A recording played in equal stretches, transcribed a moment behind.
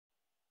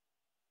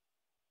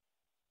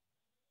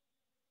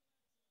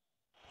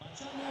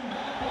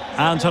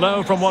And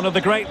hello from one of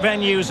the great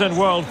venues in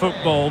world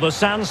football, the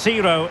San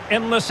Siro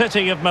in the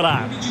city of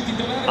Milan.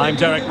 I'm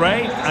Derek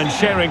Ray, and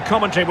sharing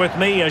commentary with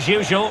me as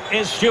usual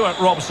is Stuart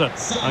Robson.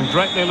 I'm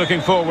greatly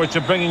looking forward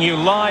to bringing you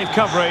live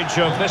coverage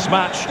of this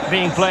match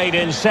being played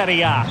in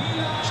Serie A.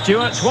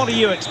 Stuart, what are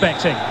you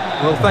expecting?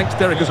 Well, thanks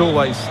Derek, as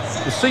always.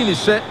 The scene is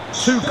set,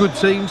 two good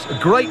teams, a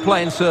great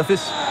playing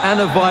surface and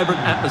a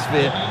vibrant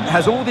atmosphere. It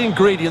has all the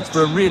ingredients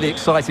for a really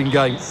exciting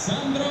game.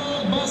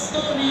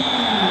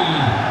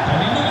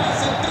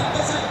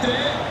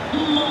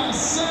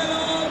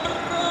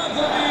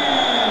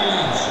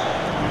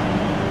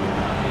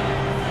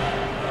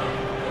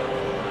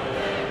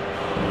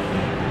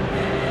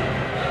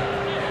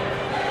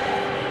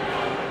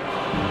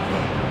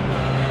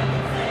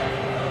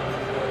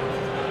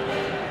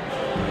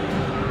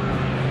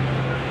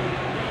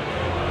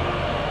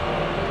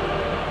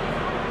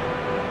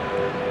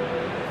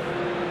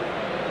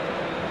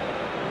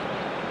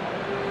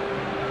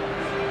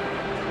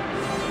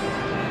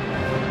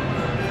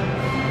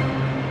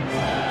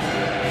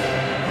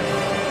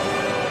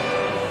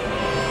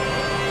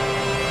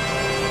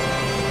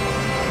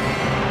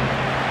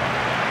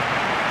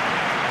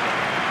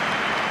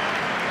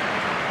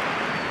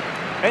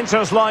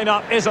 Inter's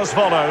lineup is as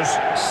follows.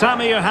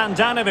 Samir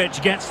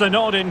Handanovic gets the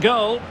nod in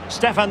goal.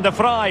 Stefan de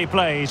Vrij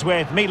plays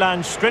with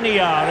Milan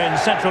Skriniar in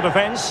central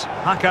defence.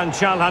 Hakan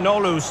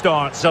Çalhanoğlu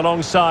starts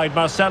alongside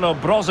Marcelo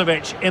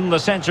Brozovic in the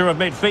centre of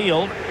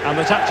midfield. And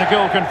the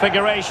tactical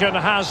configuration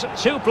has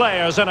two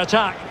players in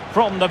attack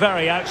from the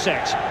very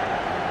outset.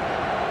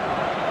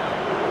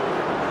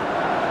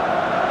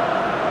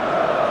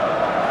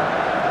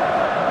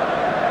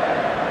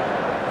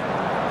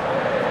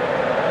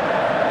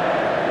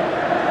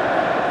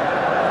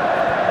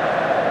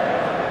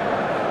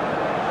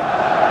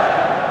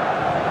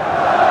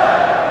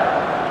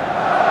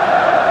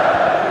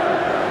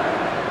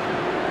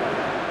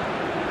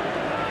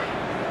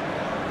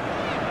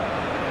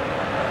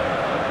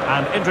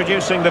 And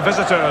introducing the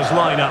visitors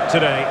lineup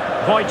today.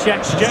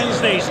 Wojciech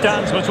Szczęsny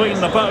stands between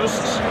the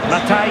posts.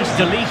 Matthijs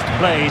de Ligt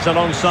plays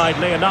alongside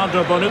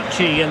Leonardo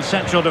Bonucci in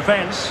central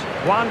defence.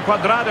 Juan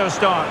Cuadrado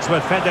starts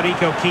with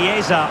Federico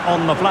Chiesa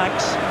on the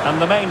flanks.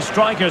 And the main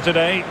striker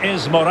today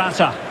is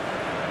Morata.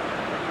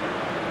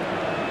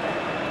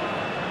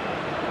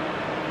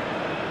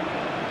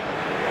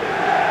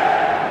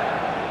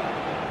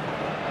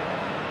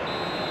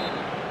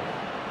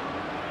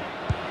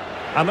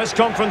 And this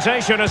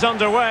confrontation is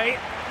underway.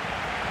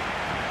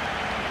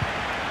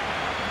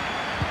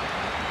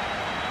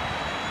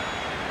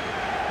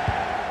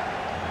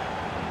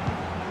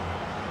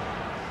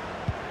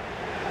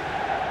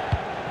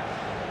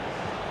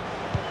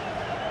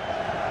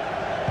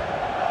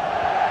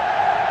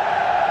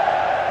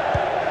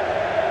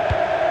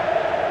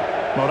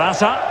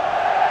 Morata.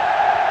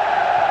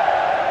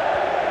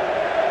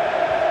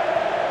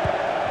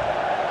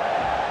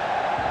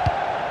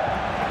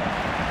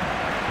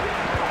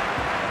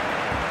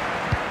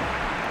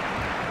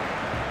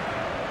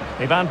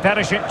 Ivan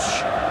Perisic.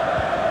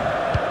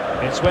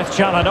 It's with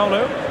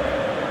Çalhanoğlu.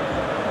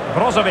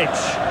 Brozovic.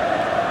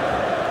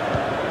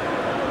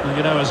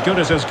 You know, as good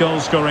as his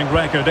goal-scoring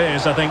record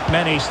is, I think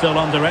many still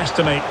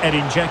underestimate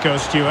Edin Dzeko,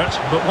 Stuart.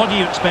 But what do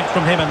you expect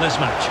from him in this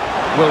match?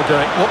 Well,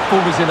 Derek, what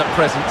form is in at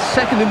present?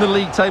 Second in the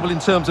league table in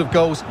terms of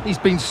goals. He's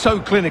been so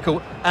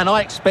clinical, and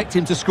I expect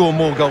him to score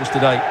more goals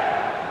today.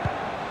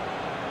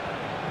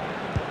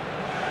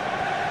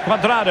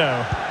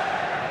 Cuadrado.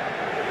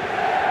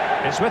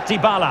 It's with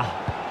Dybala.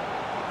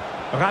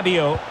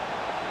 Rabiot.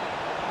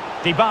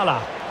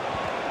 Dybala.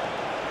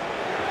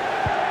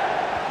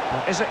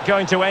 Well, is it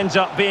going to end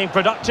up being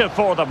productive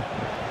for them?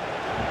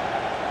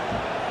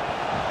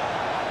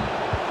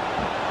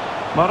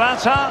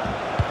 Morata.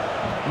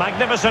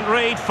 Magnificent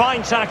read,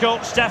 fine tackle,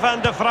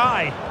 Stefan de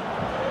Vrij.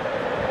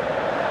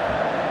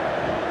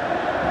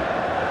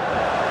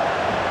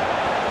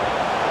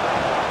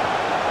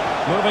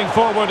 Moving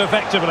forward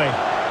effectively.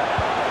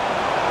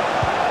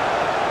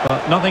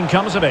 But nothing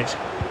comes of it.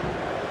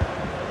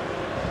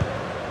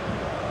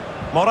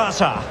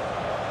 Morata.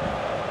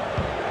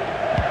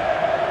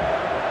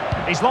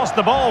 He's lost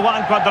the ball,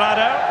 Juan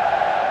Cuadrado.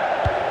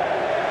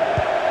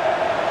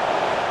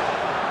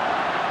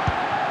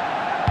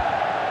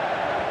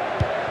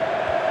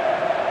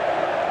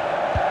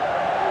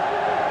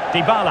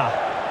 Dybala.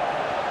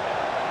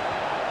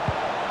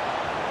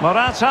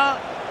 Morata.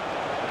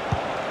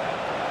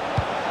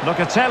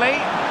 Locatelli.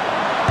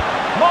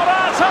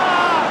 Morata!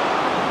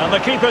 And the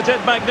keeper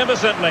did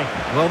magnificently.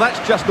 Well, that's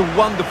just a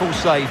wonderful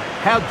save.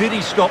 How did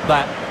he stop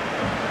that?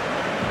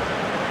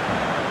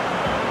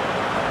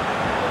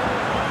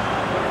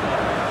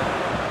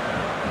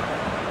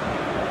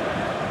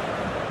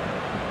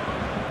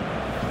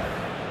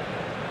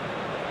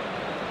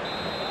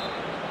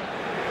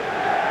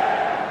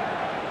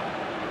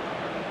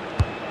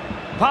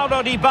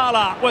 Paulo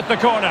Dybala with the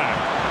corner.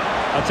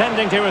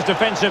 Attending to his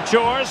defensive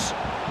chores.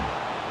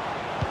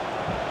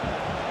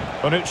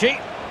 Bonucci.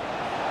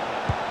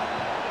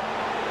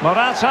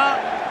 Morata.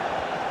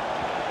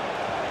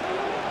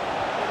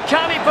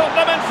 Can he put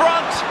them in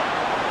front?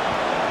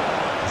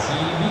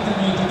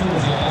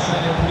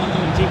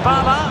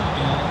 Dybala.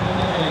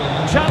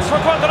 Chance for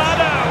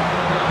Cuadrado.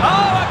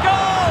 Oh, a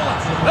goal!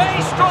 They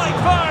strike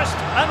first,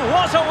 and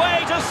what a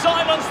way to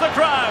silence the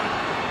crowd.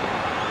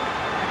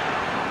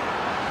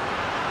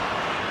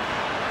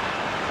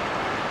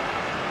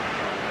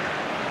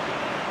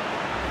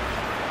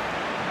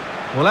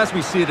 Well, as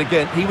we see it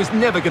again, he was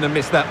never going to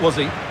miss that, was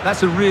he?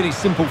 That's a really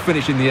simple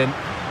finish in the end.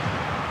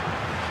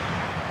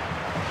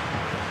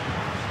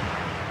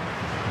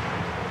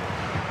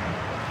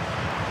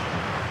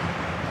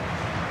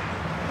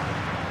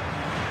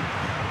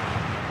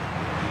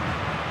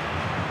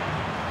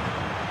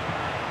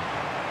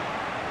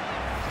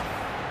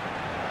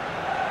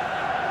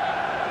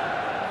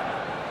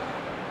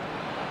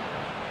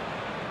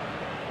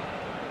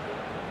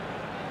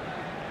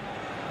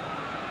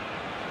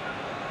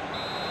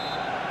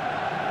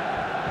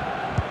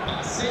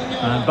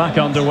 And back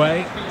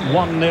underway,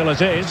 1-0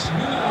 it is.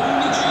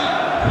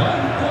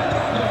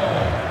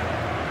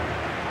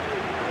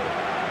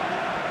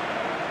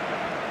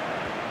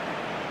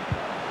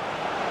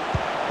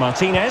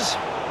 Martinez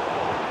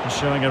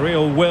showing a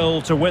real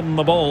will to win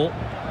the ball.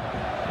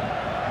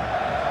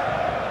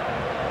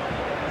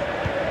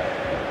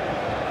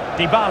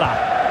 Dybala.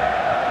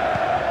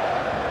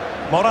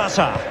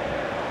 Morata.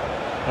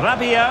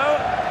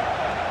 Rabiot.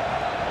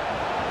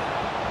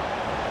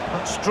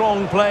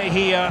 Strong play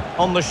here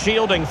on the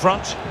shielding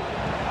front.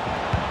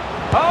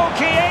 Oh,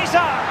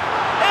 Chiesa!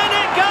 In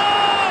it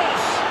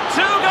goes!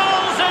 2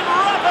 goals in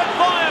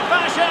rapid-fire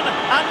fashion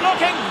and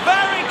looking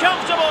very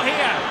comfortable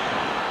here.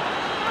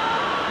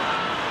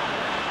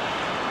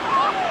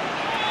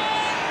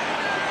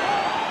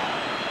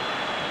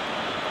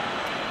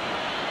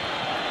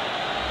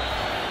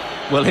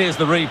 Well, here's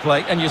the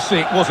replay, and you see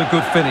it was a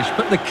good finish,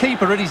 but the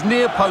keeper at his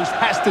near post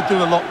has to do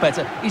a lot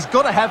better. He's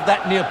got to have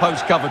that near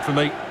post covered for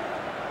me.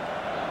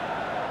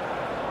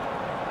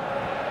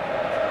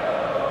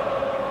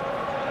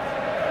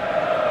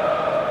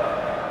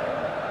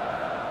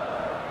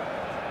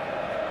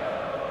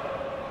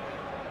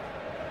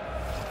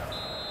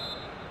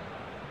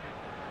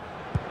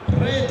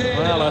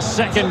 Well, a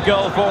second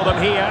goal for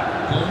them here.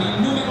 Con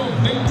il numero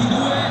 22,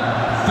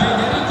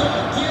 Federico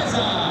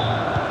Chiesa.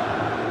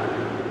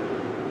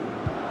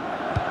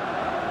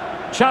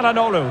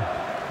 Çalhanoğlu.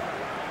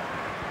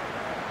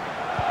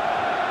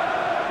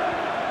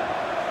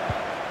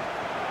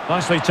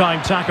 Nicely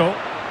timed tackle.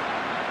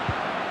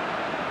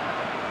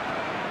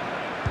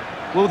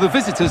 Well, the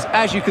visitors,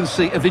 as you can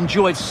see, have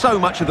enjoyed so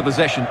much of the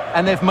possession,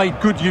 and they've made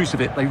good use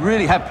of it. They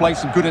really have played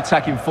some good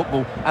attacking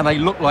football, and they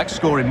look like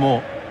scoring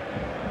more.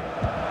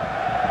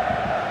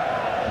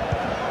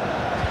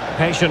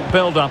 Patient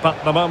build-up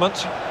at the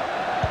moment.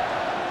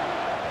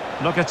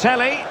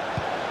 Locatelli.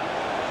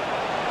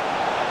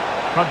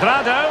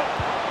 Cuadrado.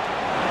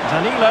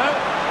 Danilo.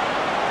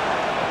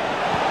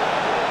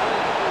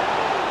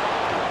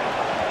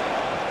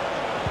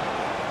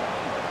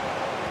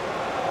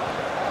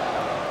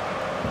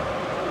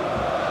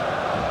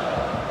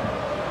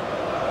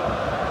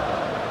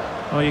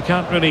 Well, you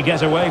can't really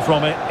get away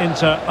from it.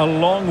 Inter a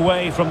long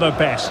way from their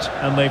best,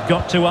 and they've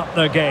got to up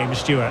their game,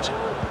 Stuart.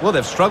 Well,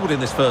 they've struggled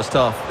in this first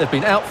half. They've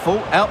been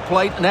outfought,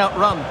 outplayed and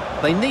outrun.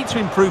 They need to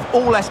improve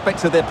all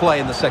aspects of their play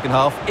in the second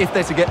half if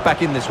they're to get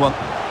back in this one.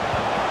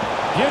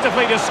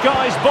 Beautifully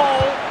disguised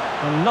ball,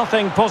 and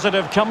nothing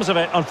positive comes of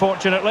it,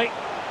 unfortunately.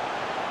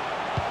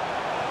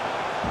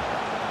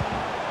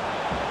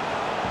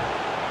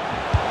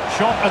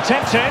 Shot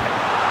attempted.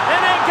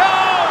 In it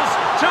goes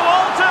to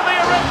alter the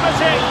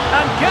arithmetic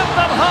and give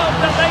them hope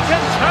that they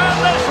can turn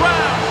this round.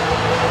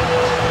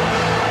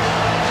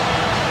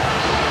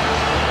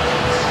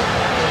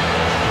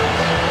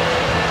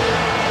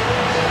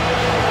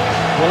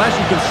 Well, as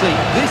you can see,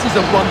 this is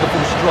a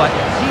wonderful strike.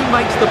 He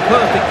makes the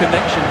perfect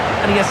connection,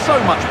 and he has so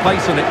much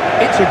pace on it.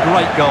 It's a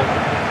great goal.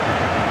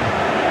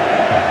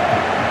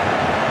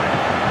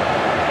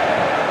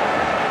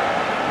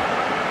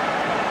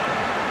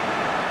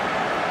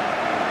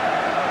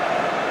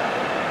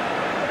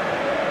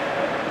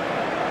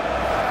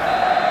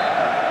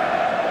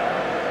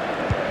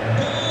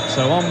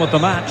 So on with the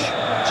match.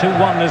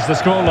 2-1 is the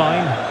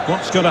scoreline.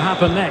 What's going to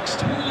happen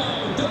next?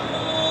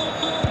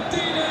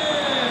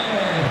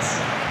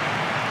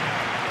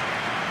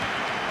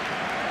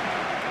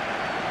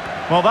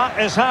 Well, that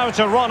is how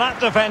to run at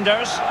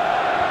defenders.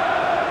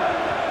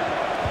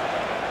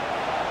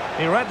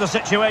 He read the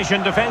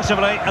situation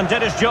defensively and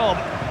did his job.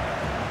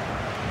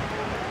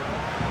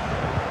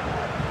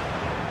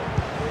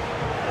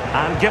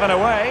 And given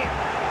away.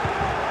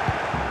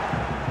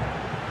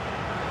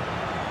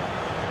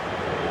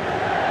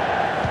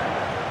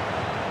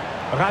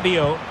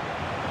 Rabiot.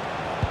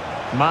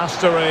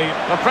 Mastery.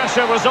 The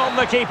pressure was on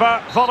the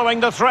keeper following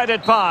the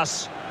threaded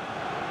pass.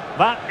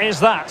 That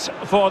is that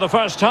for the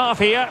first half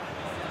here.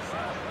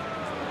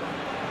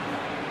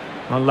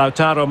 Well,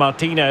 Lautaro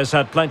Martinez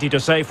had plenty to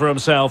say for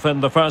himself in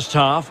the first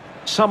half.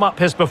 Sum up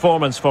his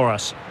performance for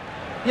us.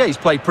 Yeah, he's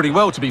played pretty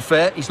well, to be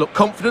fair. He's looked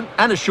confident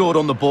and assured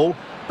on the ball,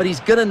 but he's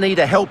going to need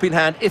a helping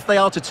hand if they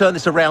are to turn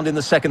this around in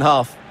the second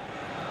half.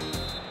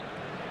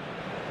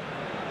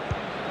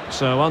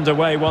 So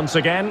underway once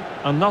again,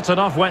 and not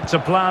enough went to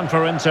plan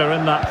for Inter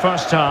in that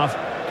first half.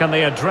 Can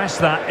they address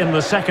that in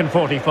the second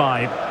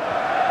 45?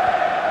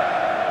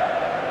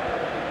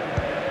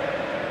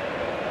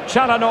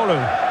 Çalhanoğlu.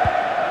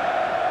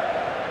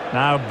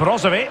 Now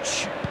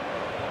Brozovic.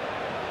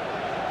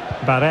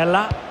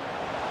 Barella.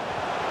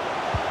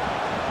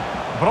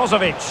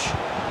 Brozovic.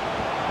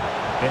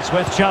 It's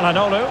with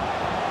Çalhanoğlu.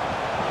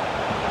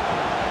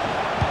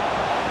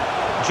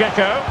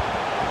 Dzeko.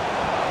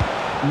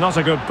 Not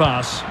a good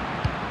pass.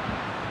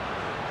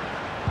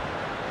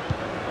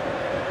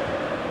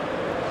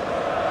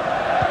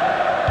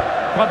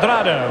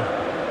 Cuadrado.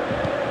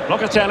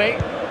 Locatelli.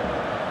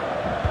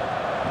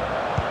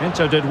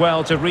 Inter did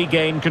well to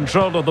regain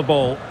control of the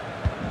ball.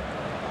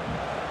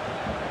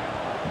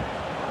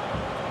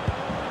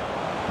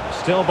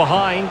 Still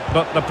behind,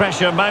 but the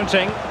pressure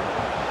mounting.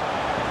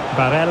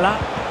 Barella.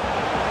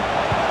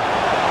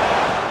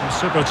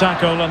 Super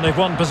tackle, and they've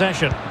won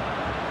possession.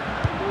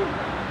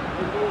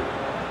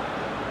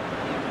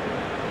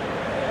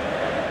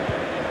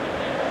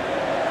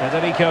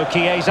 Federico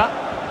Chiesa.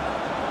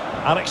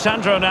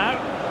 Alexandro now.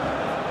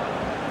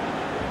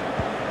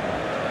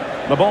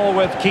 The ball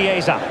with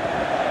Chiesa.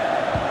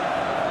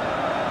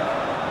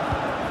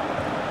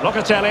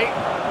 Locatelli.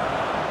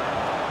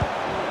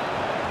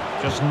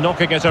 Just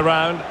knocking it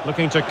around,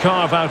 looking to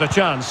carve out a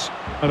chance.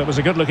 And it was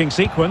a good-looking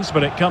sequence,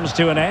 but it comes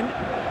to an end.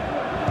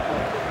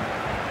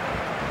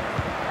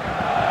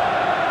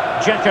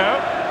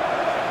 Dzeko.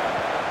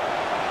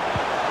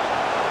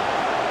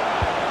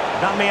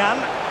 Damian.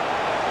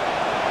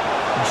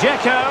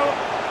 Dzeko.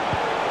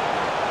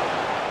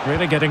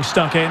 Really getting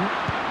stuck in.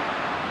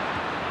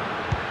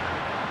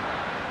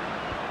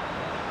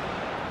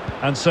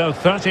 And so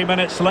 30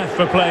 minutes left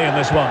for play in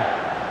this one.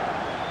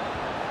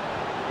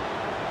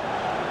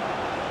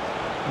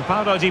 And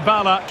Paulo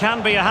Dybala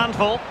can be a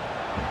handful.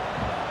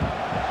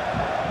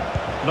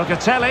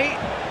 Locatelli.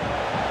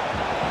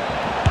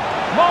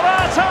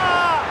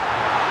 Morata!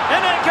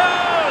 In it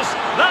goes!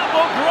 That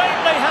will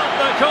greatly help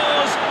the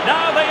cause.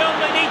 Now they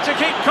only need to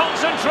keep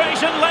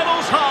concentration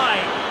levels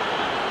high.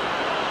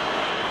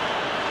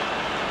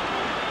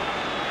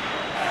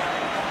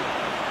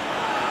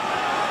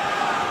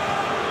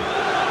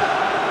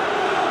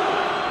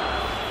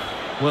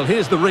 Well,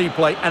 here's the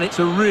replay, and it's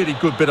a really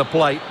good bit of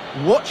play.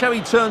 Watch how he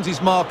turns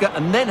his marker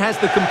and then has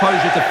the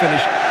composure to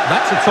finish.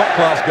 That's a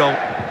top-class goal.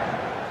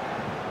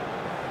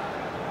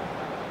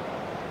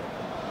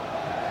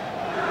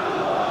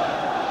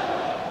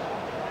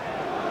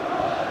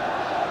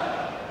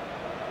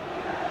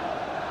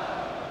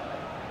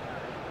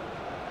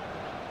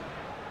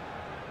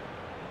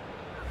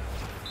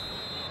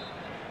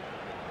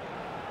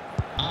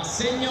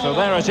 So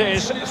there it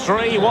is,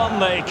 3-1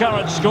 the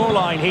current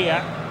scoreline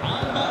here.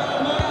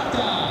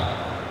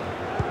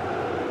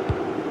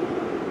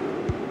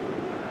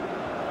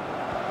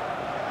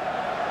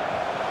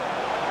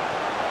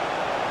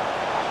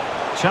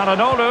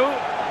 Çalhanoğlu.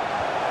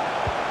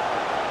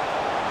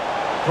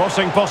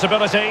 Crossing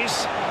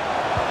possibilities.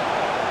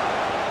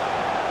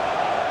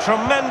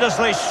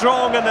 Tremendously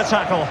strong in the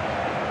tackle.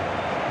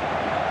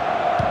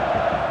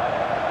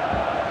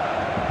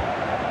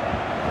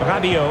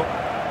 Rabiot.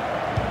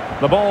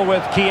 The ball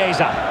with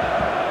Chiesa.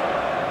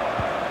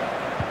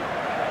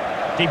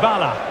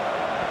 Dybala.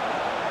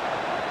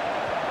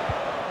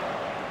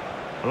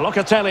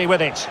 Locatelli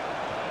with it.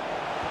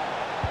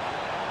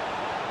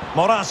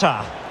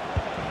 Morata.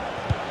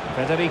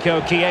 Federico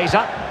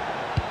Chiesa.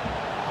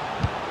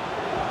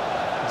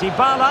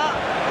 Dybala.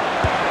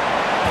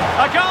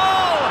 A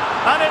goal!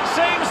 And it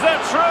seems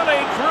they're truly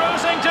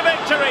cruising to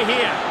victory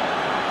here.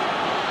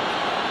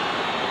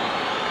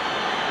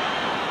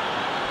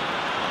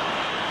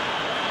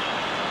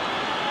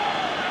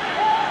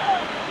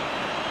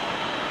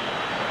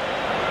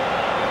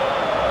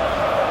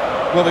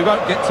 Well, we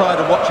won't get tired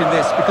of watching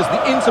this because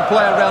the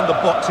interplay around the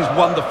box is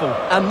wonderful.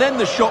 And then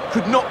the shot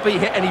could not be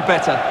hit any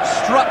better.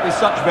 Struck with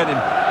such venom.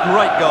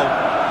 Great goal.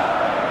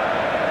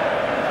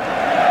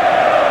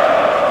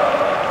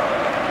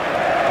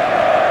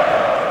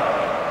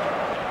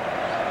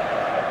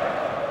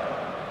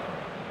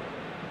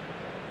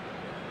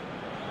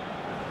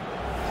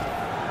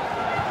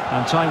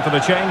 And time for the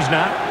change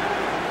now.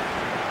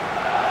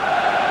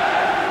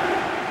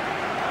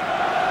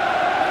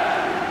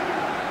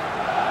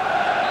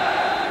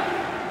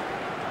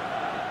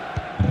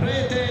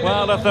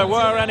 Well, if there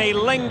were any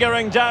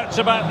lingering doubts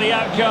about the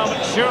outcome,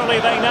 surely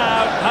they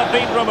now have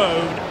been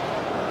removed.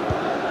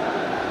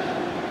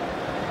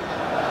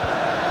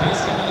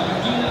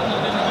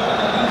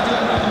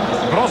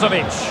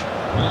 Brozovic.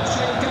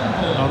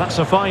 Oh, that's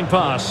a fine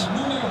pass.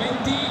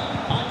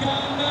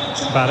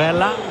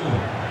 Barella.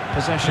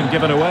 Possession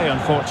given away,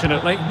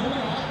 unfortunately.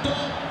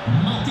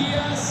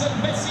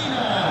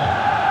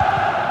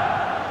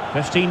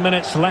 15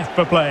 minutes left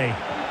for play.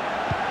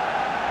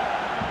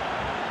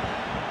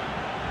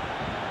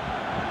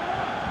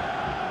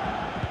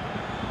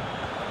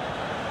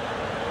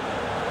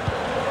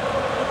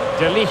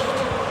 De Ligt.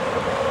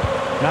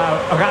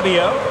 Now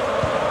Rabiot.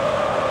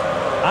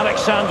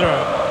 Alexandro.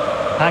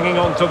 Hanging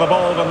on to the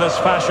ball in this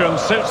fashion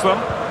suits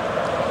them.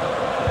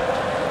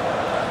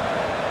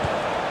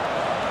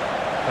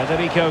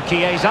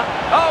 Chiesa.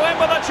 Oh, in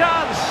with a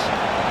chance!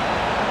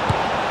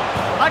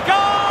 A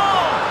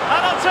goal!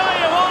 And I'll tell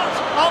you what,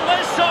 on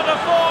this sort of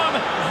form,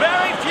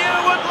 very few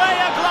would lay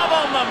a glove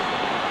on them.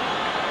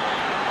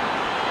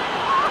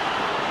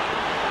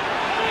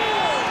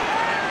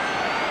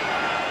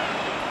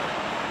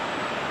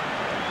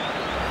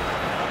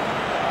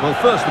 Well,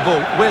 first of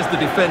all, where's the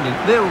defending?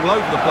 They're all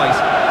over the place,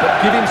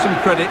 but give him some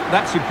credit.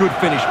 That's a good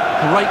finish.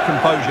 Great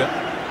composure.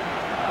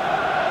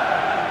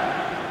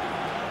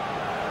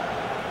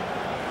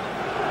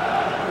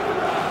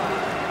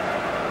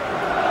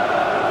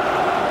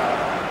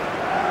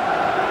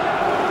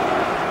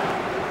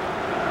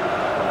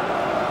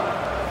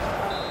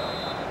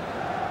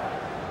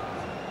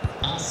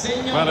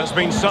 Well, it's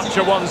been such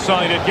a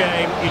one-sided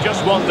game. You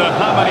just wonder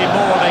how many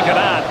more they could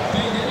add.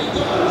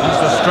 Has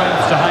the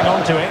strength to hang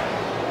on to it.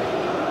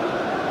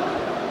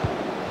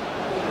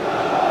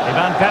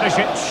 Ivan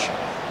Perisic.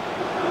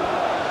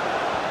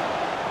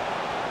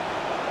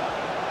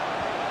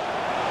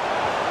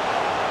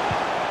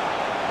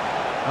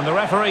 And the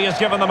referee has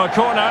given them a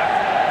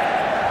corner.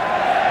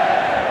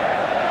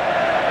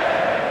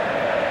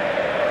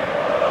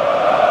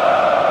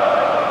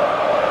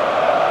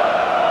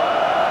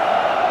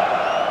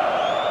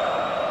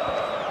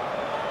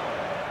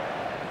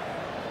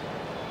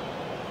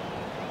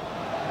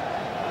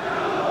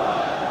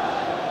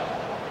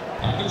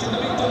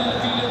 Avvicinamento nelle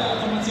file della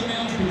formazione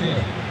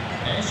ospite.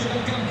 Esce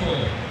dal campo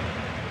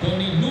con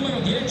il numero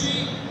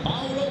 10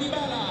 Paulo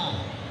Dybala.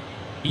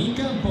 In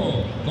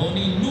campo con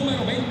il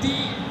numero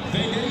 20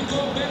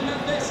 Federico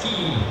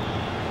Bernardeschi.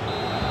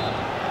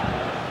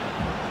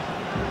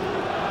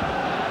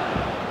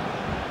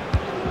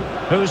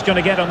 Who's going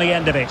to get on the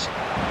end of it?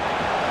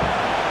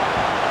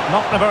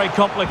 Not a very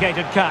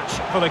complicated catch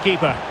for the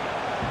keeper.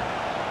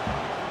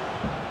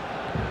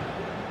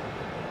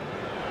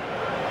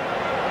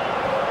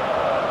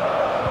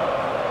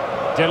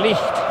 De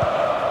Ligt.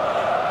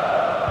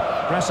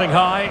 Pressing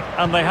high,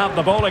 and they have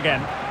the ball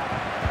again.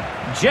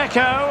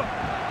 Dzeko.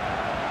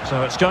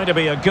 So it's going to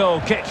be a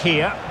goal kick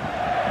here.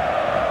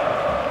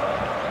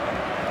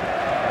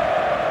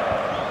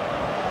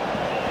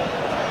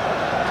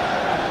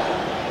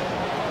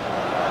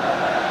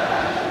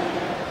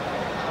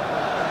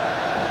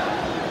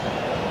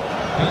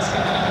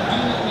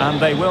 And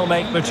they will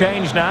make the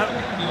change now.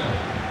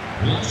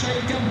 Lascia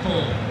il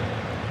campo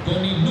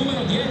con il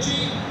numero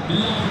 10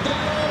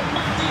 Lautaro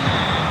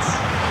Martinez.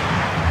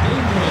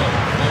 Dentro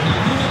con il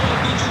numero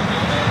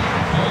 19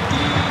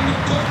 Joaquin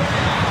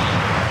Correa.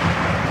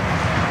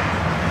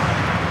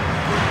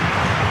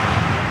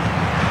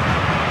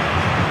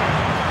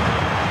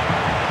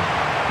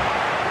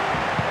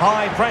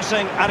 High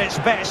pressing at its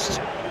best.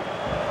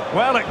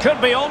 Well, it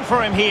could be on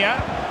for him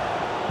here.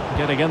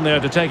 Getting in there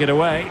to take it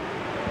away.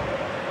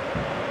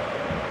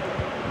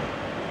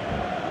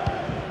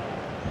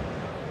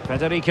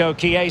 Federico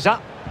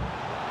Chiesa.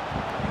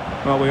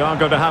 Well, we are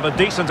going to have a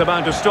decent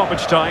amount of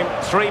stoppage time.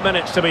 3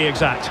 minutes to be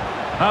exact.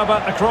 How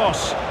about the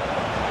cross?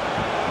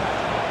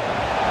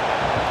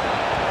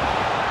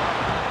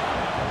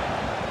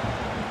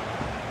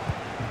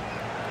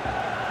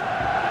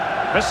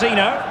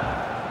 Vecino.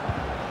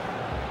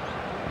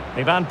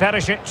 Ivan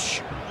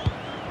Perisic.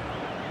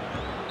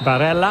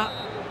 Barella.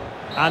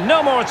 And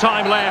no more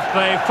time left.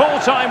 The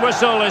full-time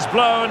whistle is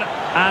blown,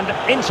 and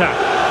Inter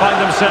find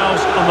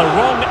themselves on the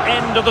wrong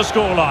end of the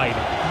scoreline.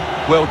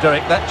 Well,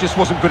 Derek, that just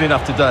wasn't good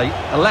enough today.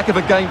 A lack of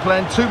a game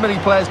plan, too many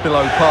players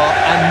below par,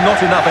 and not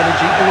enough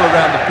energy all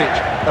around the pitch.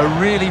 A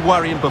really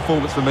worrying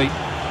performance for me.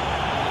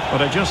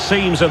 But it just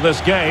seems in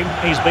this game,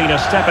 he's been a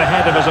step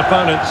ahead of his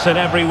opponents in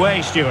every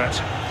way,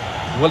 Stuart.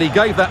 Well, he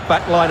gave that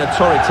back line a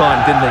torrid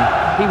time, didn't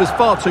he? He was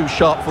far too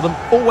sharp for them,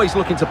 always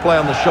looking to play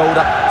on the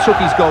shoulder, took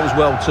his goals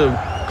well too.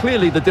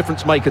 Clearly the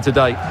difference maker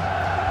today.